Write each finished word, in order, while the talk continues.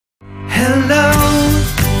Hello,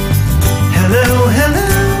 hello, hello.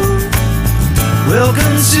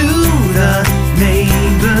 Welcome to the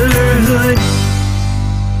neighborhood.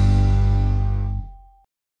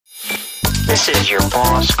 This is your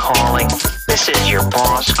boss calling. This is your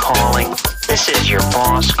boss calling. This is your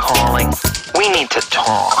boss calling. We need to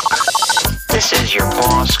talk. This is your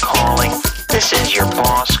boss calling. This is your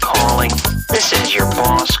boss calling. This is your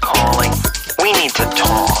boss calling. We need to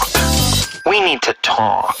talk. We need to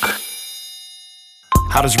talk.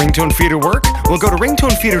 How does Ringtone Feeder work? Well, go to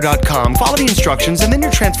ringtonefeeder.com, follow the instructions, and then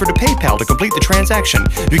you're transferred to PayPal to complete the transaction.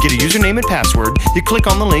 You get a username and password, you click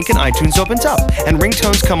on the link, and iTunes opens up, and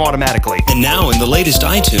ringtones come automatically. And now in the latest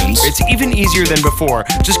iTunes, It's even easier than before.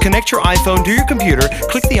 Just connect your iPhone to your computer,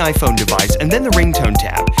 click the iPhone device, and then the ringtone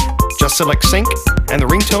tab. Just select sync, and the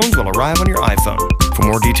ringtones will arrive on your iPhone. For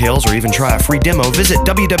more details or even try a free demo, visit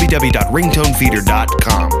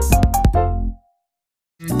www.ringtonefeeder.com.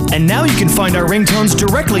 And now you can find our ringtones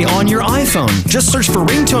directly on your iPhone. Just search for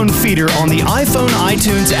Ringtone Feeder on the iPhone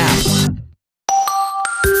iTunes app.